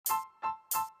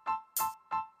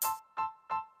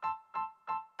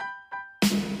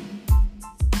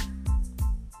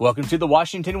Welcome to the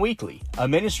Washington Weekly, a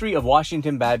ministry of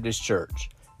Washington Baptist Church.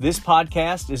 This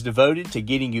podcast is devoted to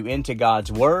getting you into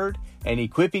God's Word and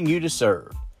equipping you to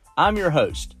serve. I'm your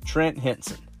host, Trent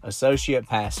Henson, Associate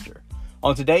Pastor.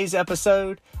 On today's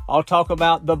episode, I'll talk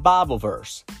about the Bible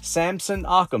verse Samson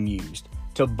Occom used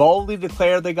to boldly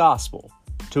declare the gospel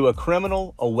to a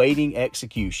criminal awaiting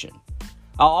execution.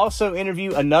 I'll also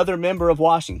interview another member of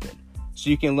Washington so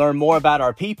you can learn more about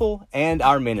our people and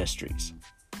our ministries.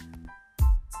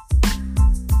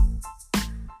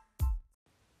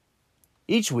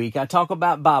 Each week, I talk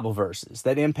about Bible verses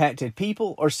that impacted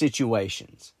people or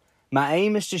situations. My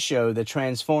aim is to show the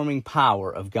transforming power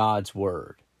of God's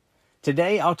Word.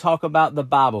 Today, I'll talk about the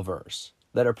Bible verse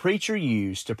that a preacher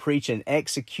used to preach an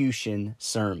execution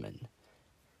sermon.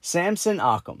 Samson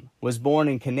Occom was born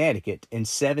in Connecticut in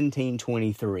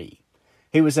 1723.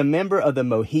 He was a member of the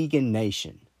Mohegan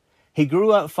Nation. He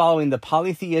grew up following the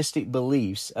polytheistic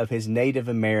beliefs of his Native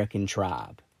American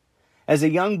tribe. As a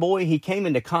young boy, he came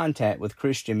into contact with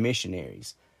Christian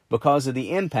missionaries because of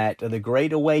the impact of the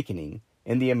Great Awakening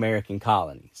in the American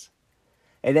colonies.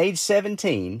 At age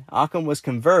 17, Occom was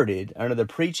converted under the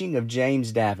preaching of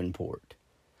James Davenport.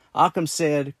 Occom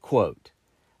said, quote,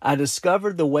 "I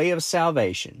discovered the way of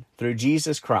salvation through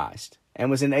Jesus Christ and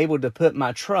was enabled to put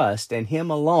my trust in Him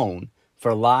alone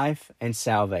for life and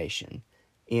salvation."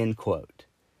 End quote.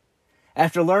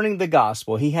 After learning the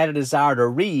gospel, he had a desire to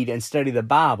read and study the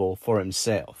Bible for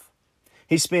himself.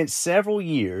 He spent several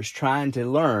years trying to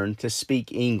learn to speak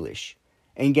English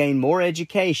and gain more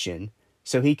education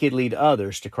so he could lead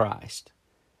others to Christ.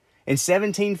 In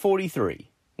 1743,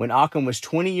 when Occom was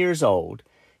 20 years old,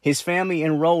 his family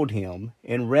enrolled him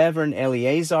in Reverend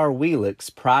Eleazar Wheelock's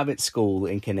private school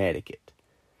in Connecticut.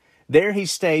 There he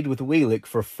stayed with Wheelock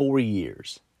for 4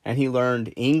 years, and he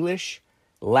learned English,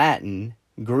 Latin,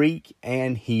 Greek,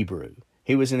 and Hebrew.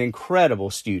 He was an incredible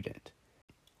student.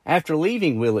 After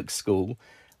leaving Wheelock's school,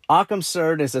 Occom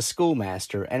served as a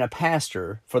schoolmaster and a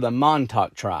pastor for the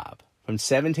Montauk tribe from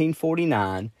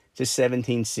 1749 to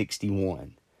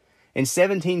 1761. In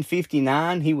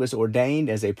 1759, he was ordained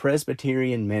as a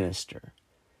Presbyterian minister.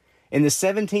 In the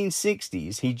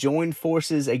 1760s, he joined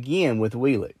forces again with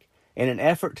Wheelock in an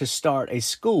effort to start a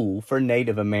school for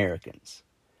Native Americans.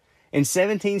 In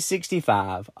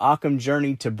 1765, Occom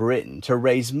journeyed to Britain to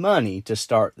raise money to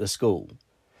start the school.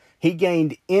 He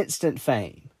gained instant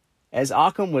fame, as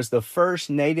Occom was the first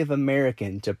Native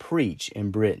American to preach in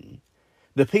Britain.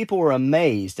 The people were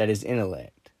amazed at his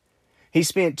intellect. He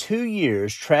spent 2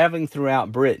 years traveling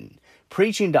throughout Britain,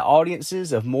 preaching to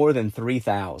audiences of more than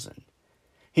 3,000.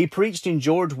 He preached in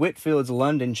George Whitefield's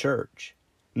London church,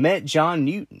 met John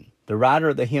Newton, the writer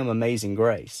of the hymn Amazing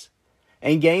Grace,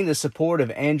 and gained the support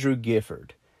of Andrew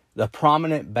Gifford, the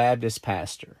prominent Baptist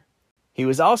pastor. He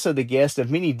was also the guest of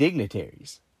many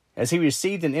dignitaries, as he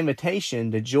received an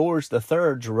invitation to George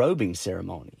III's robing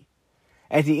ceremony.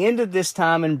 At the end of this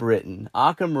time in Britain,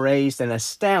 Occom raised an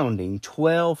astounding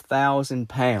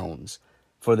 £12,000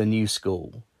 for the new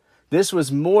school. This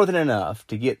was more than enough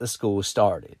to get the school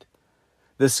started.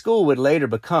 The school would later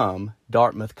become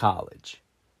Dartmouth College.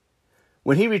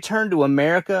 When he returned to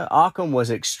America, Occom was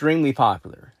extremely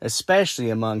popular, especially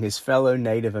among his fellow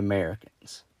Native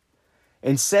Americans.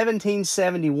 In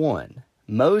 1771,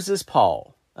 Moses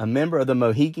Paul, a member of the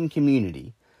Mohegan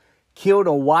community, killed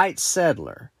a white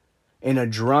settler in a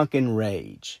drunken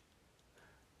rage.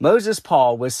 Moses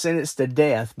Paul was sentenced to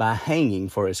death by hanging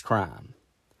for his crime.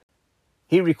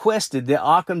 He requested that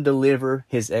Occom deliver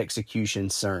his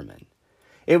execution sermon.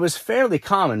 It was fairly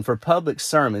common for public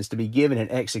sermons to be given at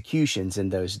executions in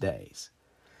those days.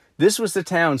 This was the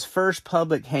town's first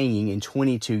public hanging in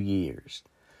 22 years.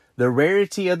 The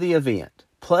rarity of the event,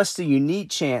 plus the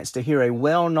unique chance to hear a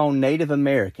well-known Native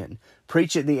American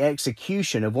preach at the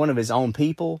execution of one of his own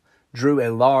people, drew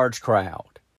a large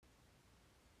crowd.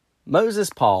 Moses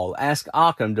Paul asked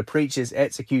Occom to preach his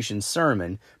execution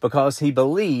sermon because he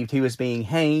believed he was being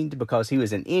hanged because he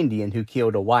was an Indian who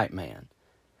killed a white man.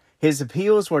 His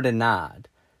appeals were denied,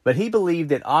 but he believed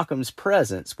that Occom's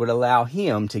presence would allow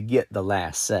him to get the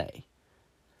last say.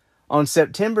 On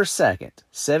September 2nd,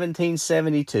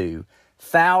 1772,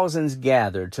 thousands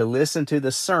gathered to listen to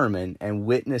the sermon and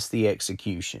witness the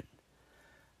execution.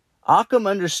 Occom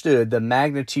understood the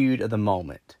magnitude of the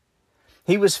moment.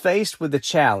 He was faced with the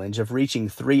challenge of reaching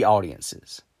 3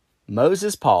 audiences: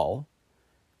 Moses Paul,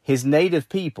 his native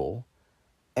people,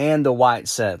 and the white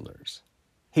settlers.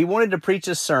 He wanted to preach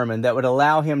a sermon that would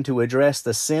allow him to address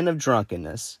the sin of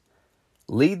drunkenness,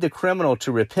 lead the criminal to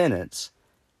repentance,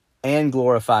 and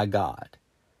glorify God.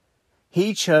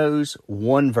 He chose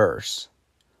one verse,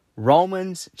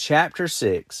 Romans chapter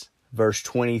 6, verse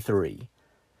 23.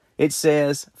 It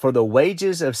says, "For the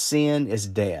wages of sin is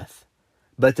death,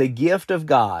 but the gift of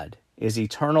God is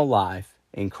eternal life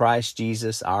in Christ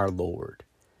Jesus our Lord."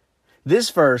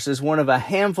 This verse is one of a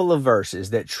handful of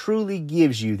verses that truly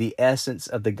gives you the essence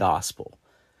of the gospel.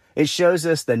 It shows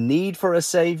us the need for a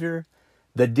Savior,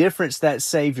 the difference that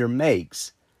Savior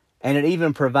makes, and it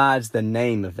even provides the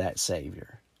name of that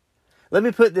Savior. Let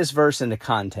me put this verse into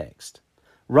context.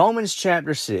 Romans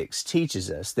chapter 6 teaches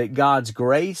us that God's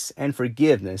grace and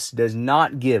forgiveness does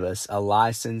not give us a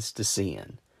license to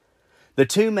sin. The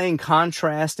two main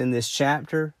contrasts in this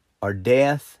chapter are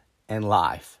death and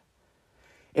life.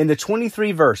 In the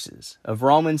 23 verses of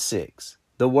Romans 6,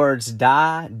 the words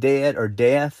die, dead, or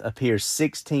death appear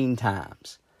 16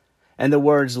 times, and the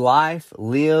words life,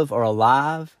 live, or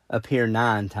alive appear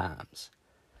 9 times.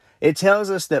 It tells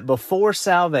us that before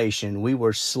salvation we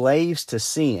were slaves to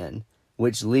sin,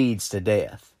 which leads to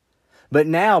death. But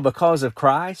now, because of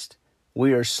Christ,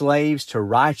 we are slaves to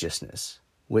righteousness,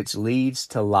 which leads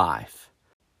to life.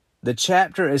 The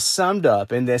chapter is summed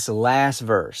up in this last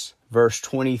verse, verse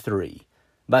 23,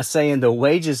 by saying the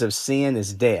wages of sin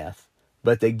is death,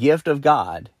 but the gift of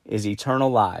God is eternal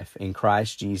life in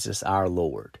Christ Jesus our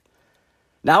Lord.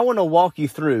 Now I want to walk you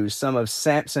through some of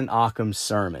Samson Occam's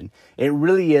sermon. It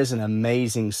really is an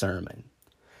amazing sermon.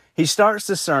 He starts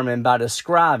the sermon by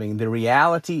describing the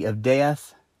reality of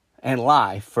death and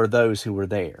life for those who were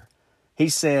there. He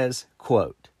says,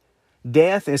 quote,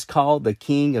 "Death is called the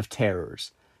king of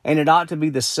terrors, and it ought to be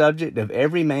the subject of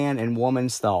every man and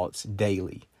woman's thoughts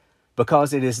daily,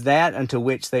 because it is that unto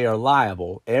which they are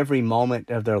liable every moment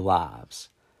of their lives.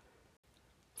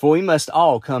 For we must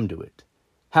all come to it.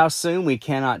 How soon we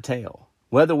cannot tell,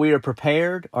 whether we are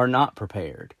prepared or not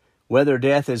prepared, whether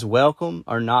death is welcome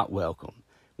or not welcome.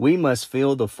 We must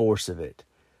feel the force of it.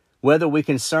 Whether we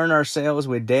concern ourselves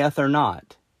with death or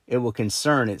not, it will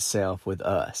concern itself with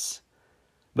us.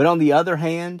 But on the other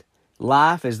hand,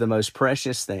 life is the most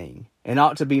precious thing and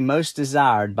ought to be most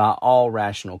desired by all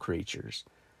rational creatures.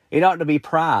 It ought to be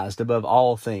prized above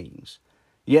all things.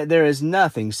 Yet there is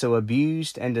nothing so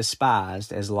abused and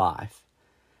despised as life,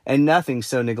 and nothing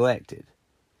so neglected.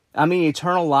 I mean,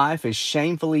 eternal life is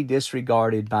shamefully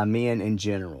disregarded by men in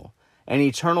general, and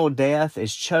eternal death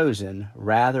is chosen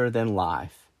rather than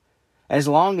life. As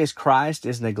long as Christ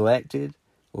is neglected,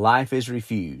 life is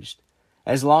refused.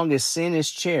 As long as sin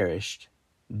is cherished,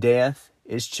 death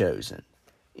is chosen."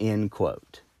 End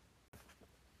quote.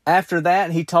 After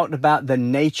that, he talked about the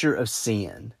nature of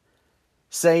sin,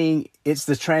 saying it's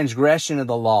the transgression of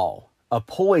the law, a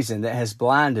poison that has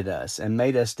blinded us and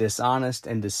made us dishonest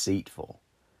and deceitful.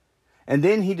 And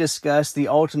then he discussed the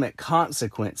ultimate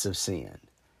consequence of sin,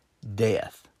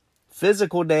 death,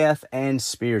 physical death and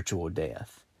spiritual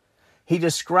death. He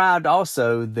described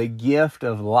also the gift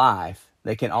of life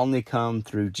that can only come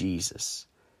through Jesus.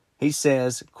 He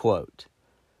says, quote,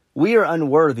 "We are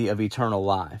unworthy of eternal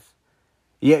life,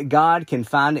 yet God can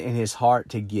find it in His heart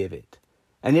to give it,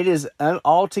 and it is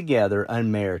altogether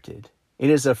unmerited. It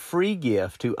is a free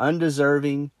gift to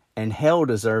undeserving and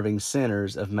hell-deserving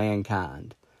sinners of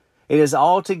mankind. It is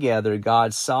altogether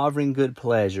God's sovereign good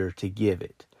pleasure to give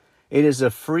it. It is a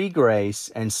free grace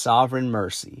and sovereign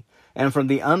mercy, and from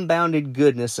the unbounded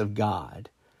goodness of God.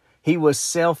 He was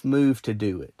self-moved to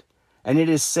do it. And it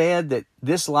is said that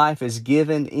this life is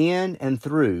given in and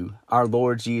through our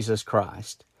Lord Jesus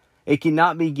Christ. It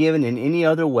cannot be given in any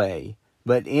other way,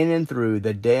 but in and through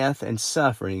the death and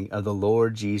suffering of the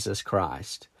Lord Jesus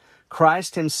Christ.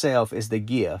 Christ Himself is the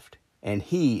gift, and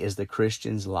He is the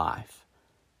Christian's life."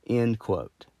 End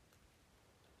quote.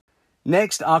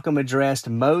 Next, Occam addressed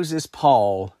Moses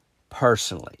Paul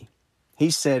personally.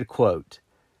 He said, quote,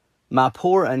 "My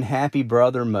poor unhappy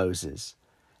brother Moses,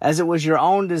 as it was your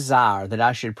own desire that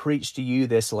I should preach to you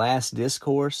this last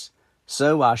discourse,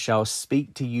 so I shall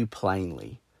speak to you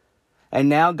plainly. And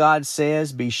now God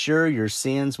says, be sure your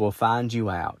sins will find you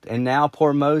out. And now,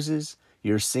 poor Moses,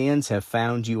 your sins have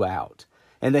found you out,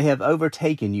 and they have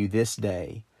overtaken you this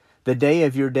day. The day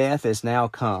of your death is now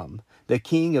come. The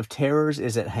king of terrors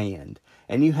is at hand,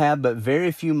 and you have but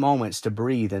very few moments to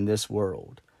breathe in this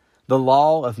world. The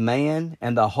law of man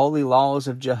and the holy laws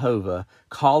of Jehovah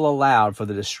call aloud for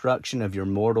the destruction of your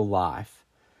mortal life.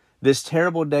 This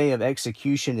terrible day of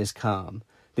execution is come.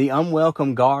 The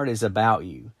unwelcome guard is about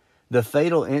you. The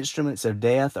fatal instruments of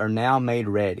death are now made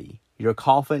ready. Your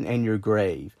coffin and your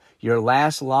grave, your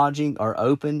last lodging are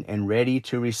open and ready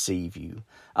to receive you.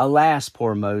 Alas,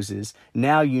 poor Moses,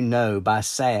 now you know by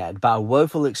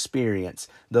woeful experience,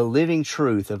 the living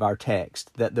truth of our text,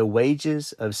 that the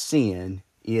wages of sin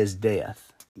is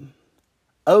death.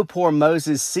 Oh, poor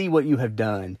Moses, see what you have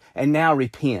done, and now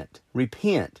repent.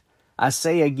 Repent. I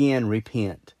say again,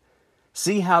 repent.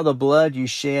 See how the blood you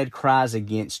shed cries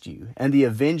against you, and the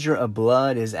avenger of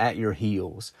blood is at your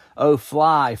heels. Oh,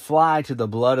 fly, fly to the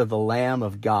blood of the Lamb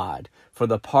of God, for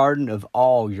the pardon of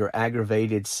all your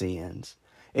aggravated sins.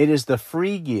 It is the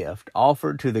free gift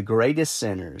offered to the greatest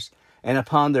sinners, and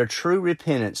upon their true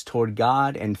repentance toward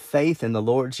God and faith in the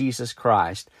Lord Jesus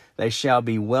Christ, they shall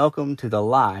be welcomed to the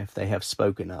life they have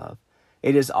spoken of.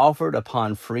 It is offered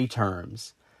upon free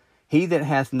terms. He that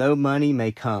hath no money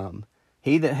may come.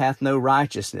 He that hath no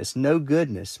righteousness, no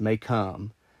goodness may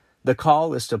come. The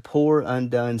call is to poor,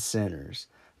 undone sinners.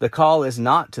 The call is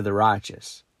not to the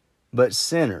righteous, but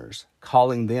sinners,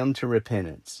 calling them to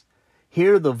repentance.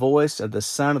 Hear the voice of the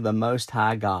Son of the Most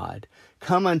High God.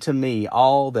 Come unto me,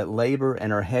 all that labor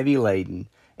and are heavy laden,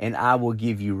 and I will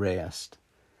give you rest.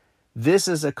 This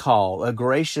is a call, a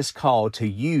gracious call to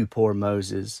you, poor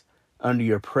Moses, under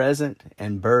your present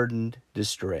and burdened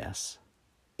distress."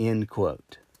 End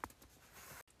quote.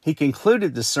 He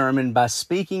concluded the sermon by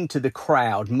speaking to the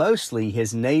crowd, mostly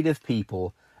his native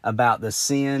people, about the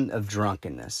sin of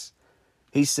drunkenness.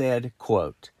 He said,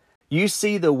 quote, "You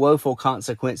see the woeful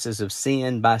consequences of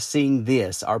sin by seeing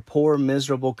this, our poor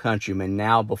miserable countryman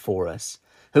now before us,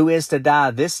 who is to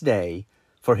die this day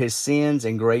for his sins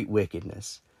and great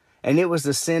wickedness. And it was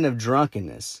the sin of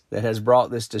drunkenness that has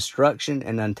brought this destruction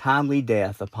and untimely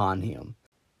death upon him.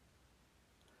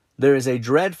 There is a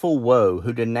dreadful woe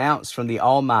who denounce from the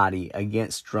Almighty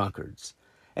against drunkards.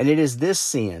 And it is this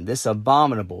sin, this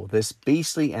abominable, this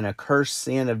beastly and accursed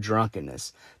sin of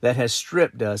drunkenness, that has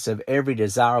stripped us of every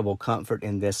desirable comfort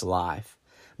in this life.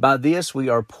 By this we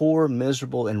are poor,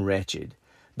 miserable, and wretched.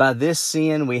 By this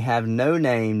sin we have no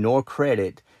name nor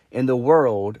credit in the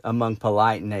world among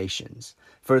polite nations.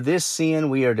 For this sin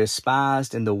we are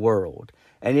despised in the world,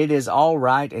 and it is all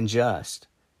right and just.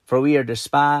 For we are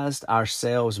despised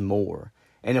ourselves more.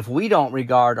 And if we don't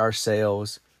regard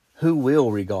ourselves, who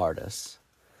will regard us?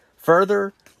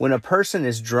 Further, when a person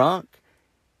is drunk,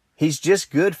 he's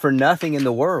just good for nothing in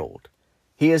the world.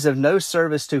 He is of no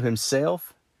service to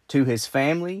himself, to his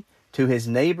family, to his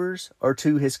neighbors, or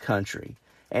to his country.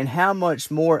 And how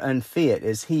much more unfit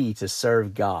is he to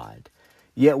serve God?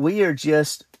 Yet we are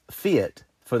just fit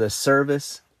for the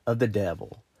service of the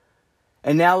devil.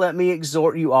 And now let me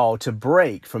exhort you all to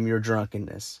break from your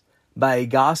drunkenness by a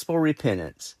gospel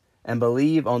repentance and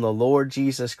believe on the Lord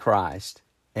Jesus Christ,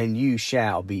 and you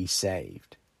shall be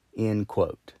saved." End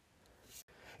quote.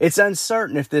 It's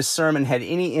uncertain if this sermon had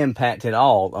any impact at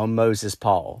all on Moses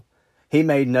Paul. He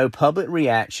made no public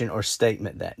reaction or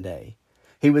statement that day.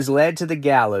 He was led to the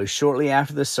gallows shortly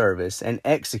after the service and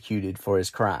executed for his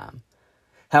crime.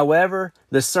 However,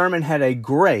 the sermon had a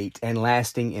great and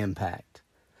lasting impact.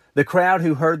 The crowd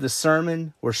who heard the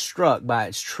sermon were struck by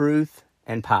its truth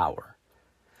and power.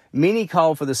 Many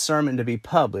called for the sermon to be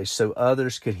published so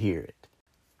others could hear it.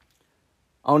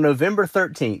 On November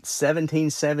 13th,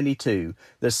 1772,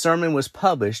 the sermon was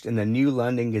published in the New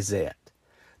London Gazette.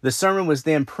 The sermon was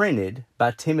then printed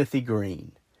by Timothy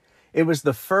Green. It was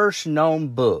the first known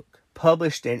book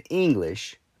published in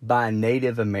English by a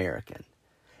Native American.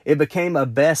 It became a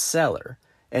bestseller,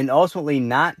 and ultimately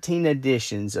 19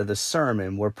 editions of the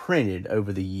sermon were printed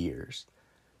over the years.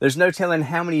 There's no telling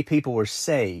how many people were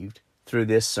saved through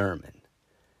this sermon.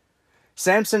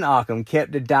 Samson Occom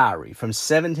kept a diary from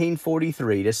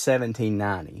 1743 to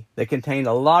 1790 that contained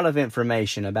a lot of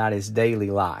information about his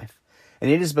daily life, and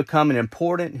it has become an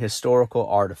important historical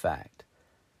artifact.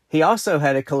 He also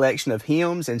had a collection of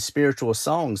hymns and spiritual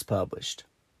songs published.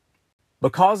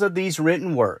 Because of these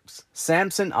written works,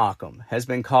 Samson Occom has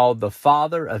been called the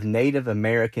father of Native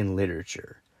American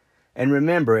literature. And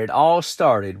remember, it all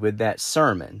started with that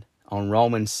sermon on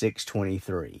Romans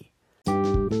 6:23.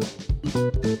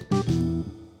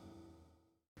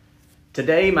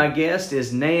 Today, my guest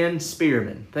is Nan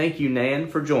Spearman. Thank you, Nan,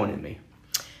 for joining me.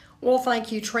 Well,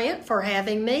 thank you, Trent, for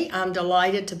having me. I'm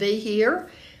delighted to be here.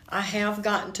 I have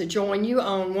gotten to join you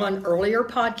on one earlier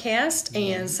podcast,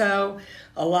 and so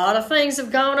a lot of things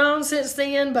have gone on since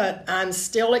then, but I'm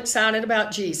still excited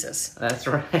about Jesus. That's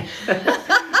right.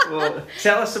 Well,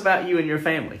 tell us about you and your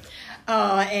family.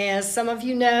 As some of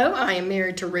you know, I am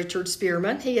married to Richard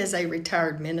Spearman. He is a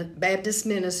retired Baptist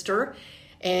minister,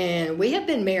 and we have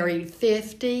been married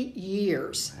 50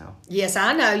 years. Wow. Yes,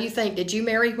 I know. You think, did you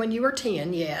marry when you were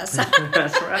 10? Yes.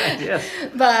 That's right, yes.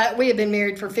 But we have been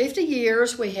married for 50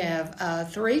 years. We have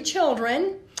 3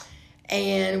 children,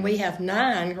 and we have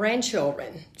 9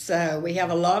 grandchildren. So we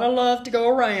have a lot of love to go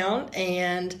around,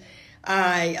 and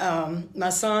my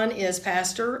son is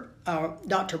Pastor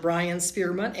Dr. Brian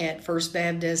Spearman at First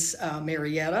Baptist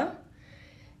Marietta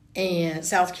in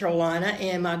South Carolina,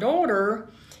 and my daughter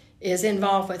is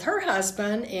involved with her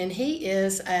husband, and he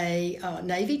is a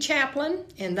Navy chaplain,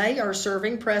 and they are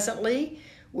serving presently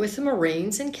with the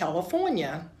Marines in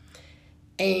California.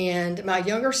 And my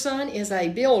younger son is a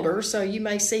builder, so you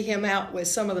may see him out with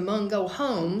some of the Mungo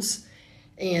homes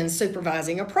and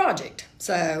supervising a project.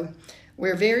 So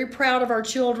we're very proud of our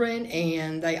children,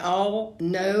 and they all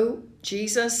know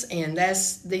Jesus, and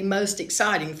that's the most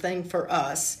exciting thing for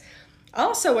us. I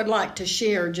also would like to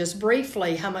share just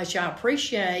briefly how much I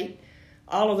appreciate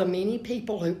all of the many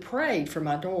people who prayed for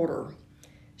my daughter.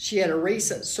 She had a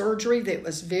recent surgery that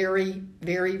was very,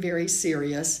 very, very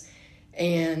serious,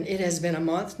 and it has been a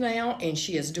month now, and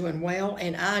she is doing well,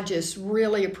 and I just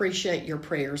really appreciate your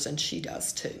prayers, and she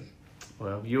does too.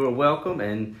 Well, you are welcome,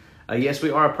 and yes, we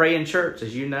are a praying church,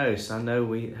 as you know, so I know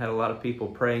we had a lot of people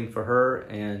praying for her,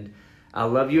 and I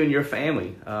love you and your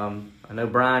family. I know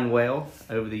Brian well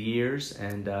over the years,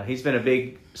 and he's been a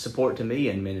big support to me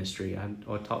in ministry.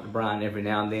 I talk to Brian every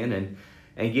now and then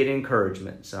and get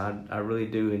encouragement. So I really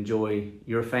do enjoy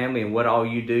your family and what all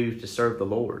you do to serve the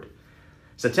Lord.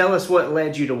 So tell us what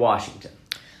led you to Washington.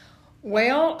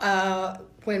 Well,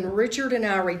 when Richard and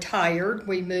I retired,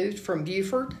 we moved from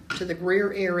Beaufort to the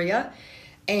Greer area,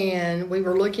 and we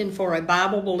were looking for a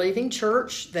Bible-believing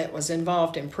church that was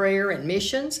involved in prayer and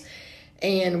missions.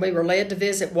 And we were led to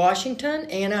visit Washington,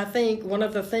 and I think one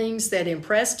of the things that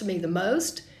impressed me the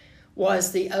most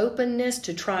was the openness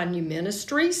to try new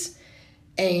ministries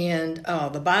and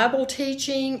the Bible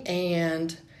teaching,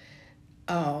 and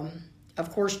of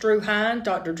course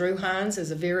Dr. Drew Hines is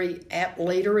a very apt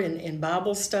leader in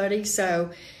Bible study.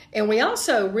 So, and we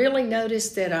also really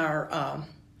noticed that our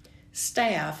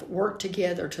staff worked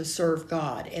together to serve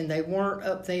God, and they weren't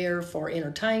up there for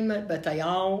entertainment, but they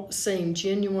all seemed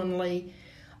genuinely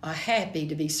happy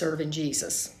to be serving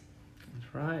Jesus.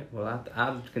 That's right. Well,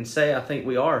 I can say I think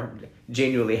we are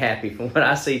genuinely happy from what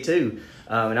I see too,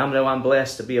 and I know I'm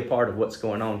blessed to be a part of what's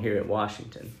going on here at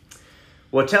Washington.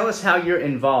 Well, tell us how you're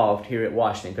involved here at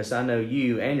Washington, because I know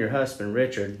you and your husband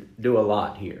Richard do a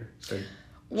lot here. So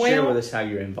share with us how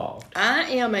you're involved. I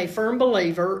am a firm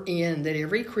believer in that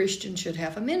every Christian should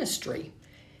have a ministry.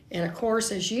 And of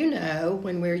course, as you know,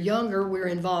 when we're younger, we're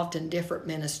involved in different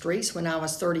ministries. When I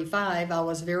was 35, I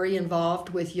was very involved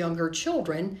with younger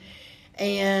children.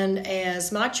 And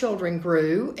as my children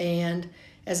grew and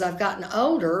as I've gotten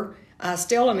older, I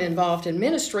still am involved in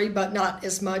ministry, but not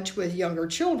as much with younger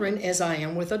children as I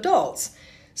am with adults.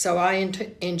 So I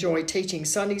enjoy teaching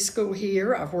Sunday school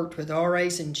here. I've worked with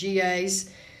RAs and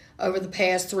GAs over the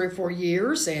past 3 or 4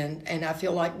 years, and I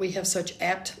feel like we have such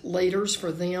apt leaders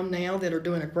for them now that are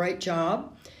doing a great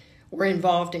job. We're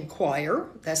involved in choir.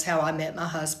 That's how I met my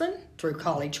husband, through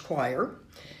college choir.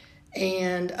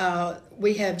 And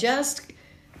we have just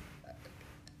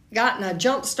gotten a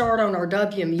jump start on our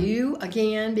WMU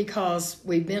again because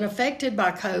we've been affected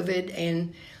by COVID,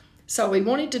 and so we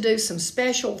wanted to do some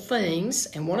special things.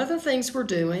 And one of the things we're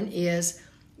doing is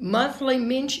monthly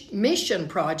mission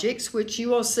projects, which you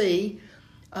will see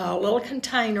little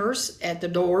containers at the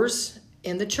doors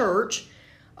in the church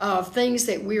of things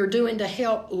that we are doing to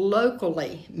help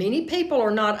locally. Many people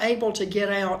are not able to get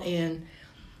out and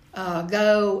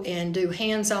go and do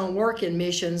hands-on work in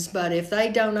missions, but if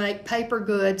they donate paper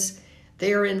goods,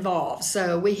 they're involved.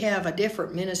 So we have a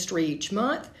different ministry each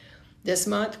month. This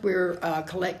month we're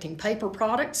collecting paper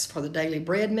products for the Daily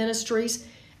Bread Ministries,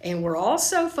 and we're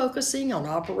also focusing on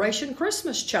Operation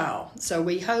Christmas Child. So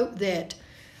we hope that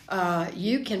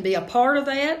you can be a part of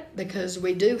that, because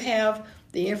we do have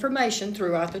the information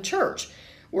throughout the church.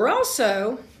 We're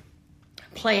also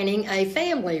planning a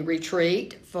family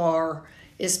retreat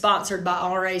is sponsored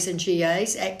by RAs and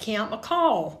GAs at Camp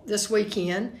McCall this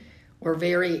weekend. We're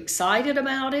very excited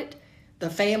about it. The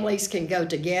families can go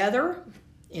together.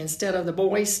 Instead of the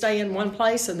boys staying one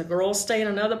place and the girls stay in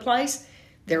another place,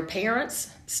 their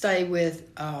parents stay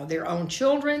with their own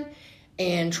children.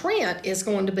 And Trent is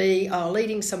going to be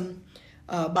leading some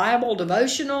Bible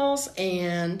devotionals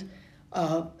and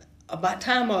a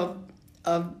time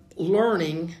of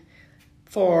learning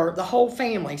for the whole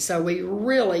family. So we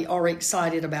really are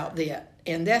excited about that.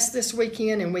 And that's this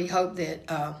weekend, and we hope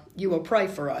that you will pray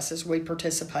for us as we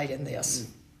participate in this.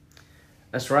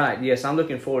 That's right. Yes, I'm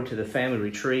looking forward to the family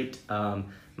retreat.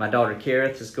 My daughter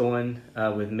Kareth is going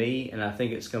with me, and I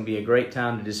think it's going to be a great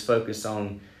time to just focus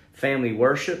on family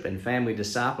worship and family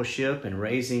discipleship and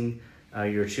raising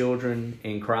your children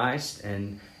in Christ,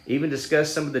 and even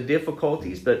discuss some of the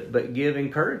difficulties, but give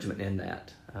encouragement in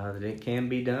that it can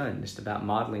be done. Just about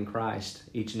modeling Christ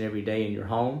each and every day in your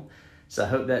home. So I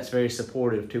hope that's very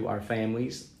supportive to our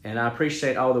families. And I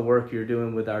appreciate all the work you're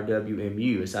doing with our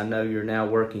WMU, as I know you're now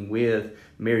working with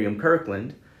Miriam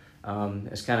Kirkland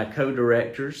as kind of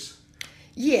co-directors.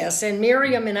 Yes, and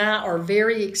Miriam and I are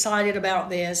very excited about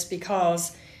this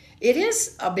because it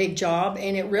is a big job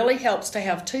and it really helps to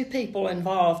have two people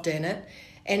involved in it.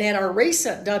 And at our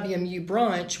recent WMU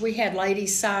brunch, we had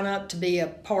ladies sign up to be a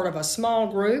part of a small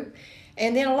group.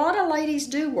 And then a lot of ladies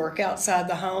do work outside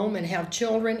the home and have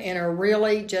children and are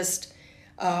really just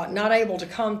not able to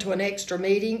come to an extra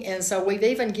meeting. And so we've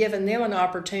even given them an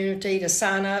opportunity to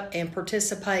sign up and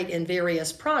participate in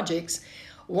various projects.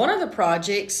 One of the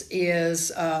projects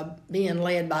is being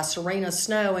led by Serena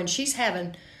Snow, and she's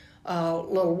having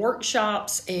little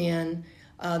workshops, and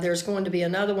there's going to be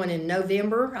another one in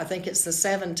November, I think it's the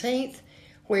 17th,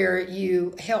 where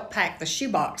you help pack the shoe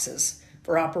boxes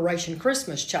for Operation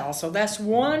Christmas Child. So that's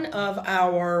one of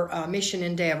our mission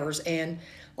endeavors. And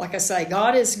like I say,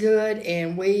 God is good,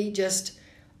 and we just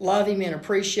love Him and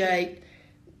appreciate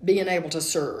being able to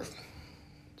serve.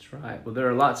 That's right. Well, there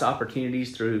are lots of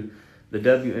opportunities through the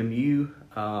WMU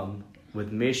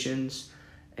with missions,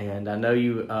 and I know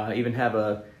you even have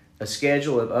a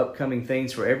schedule of upcoming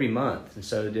things for every month. And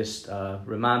so just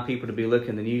remind people to be looking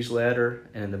in the newsletter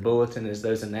and in the bulletin as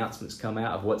those announcements come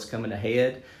out of what's coming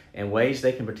ahead and ways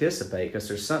they can participate, because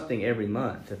there's something every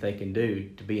month that they can do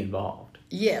to be involved.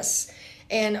 Yes.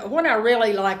 And what I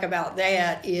really like about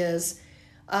that is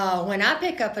when I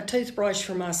pick up a toothbrush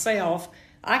for myself,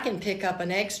 I can pick up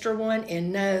an extra one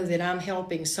and know that I'm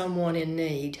helping someone in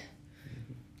need.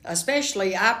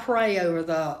 Especially, I pray over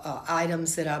the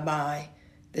items that I buy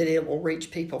that it will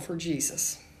reach people for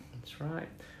Jesus. That's right.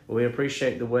 Well, we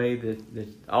appreciate the way that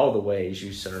all the ways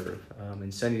you serve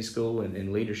in Sunday school and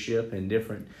in leadership and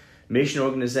different mission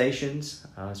organizations.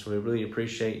 So we really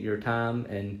appreciate your time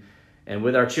and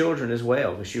with our children as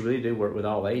well, because you really do work with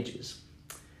all ages.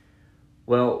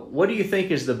 Well, what do you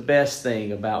think is the best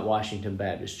thing about Washington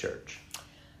Baptist Church?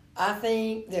 I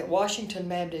think that Washington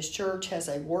Baptist Church has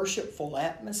a worshipful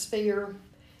atmosphere.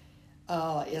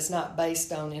 It's not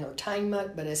based on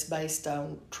entertainment, but it's based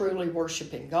on truly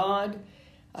worshiping God.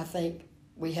 I think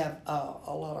we have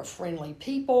a lot of friendly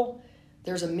people.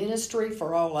 There's a ministry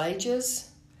for all ages.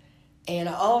 And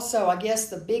also, I guess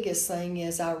the biggest thing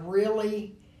is I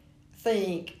really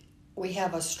think we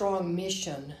have a strong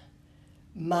mission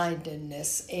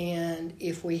mindedness, and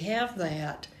if we have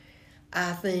that,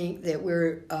 I think that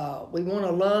we want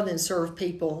to love and serve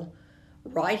people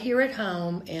right here at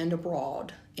home and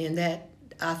abroad, and that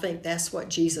I think that's what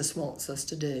Jesus wants us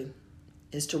to do,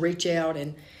 is to reach out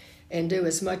and do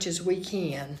as much as we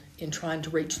can in trying to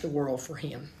reach the world for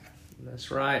Him.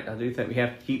 That's right. I do think we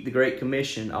have to keep the Great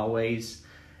Commission always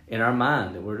in our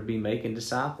mind, that we're to be making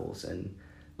disciples and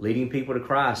leading people to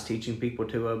Christ, teaching people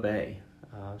to obey.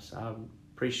 So I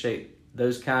appreciate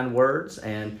those kind words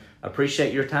and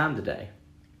appreciate your time today.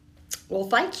 Well,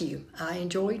 thank you. I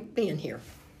enjoyed being here.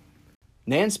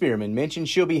 Nan Spearman mentioned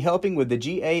she'll be helping with the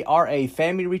GARA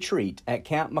Family Retreat at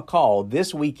Camp McCall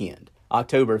this weekend,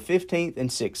 October 15th and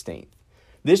 16th.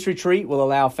 This retreat will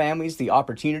allow families the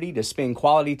opportunity to spend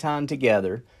quality time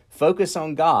together, focus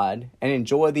on God, and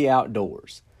enjoy the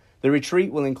outdoors. The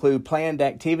retreat will include planned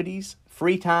activities,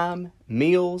 free time,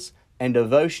 meals, and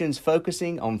devotions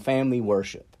focusing on family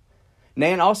worship.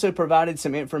 Nan also provided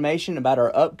some information about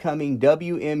our upcoming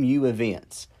WMU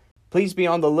events. Please be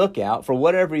on the lookout for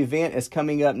whatever event is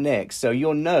coming up next so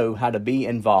you'll know how to be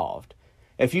involved.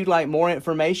 If you'd like more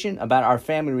information about our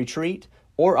family retreat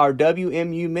or our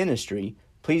WMU ministry,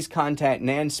 please contact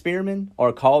Nan Spearman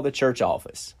or call the church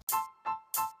office.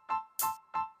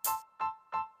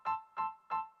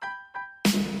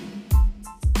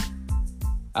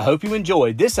 I hope you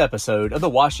enjoyed this episode of the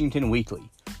Washington Weekly.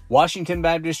 Washington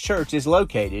Baptist Church is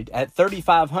located at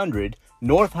 3500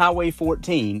 North Highway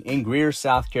 14 in Greer,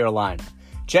 South Carolina.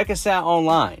 Check us out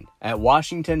online at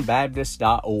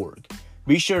washingtonbaptist.org.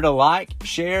 Be sure to like,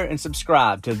 share, and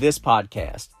subscribe to this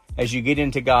podcast as you get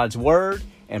into God's Word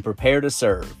and prepare to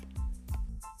serve.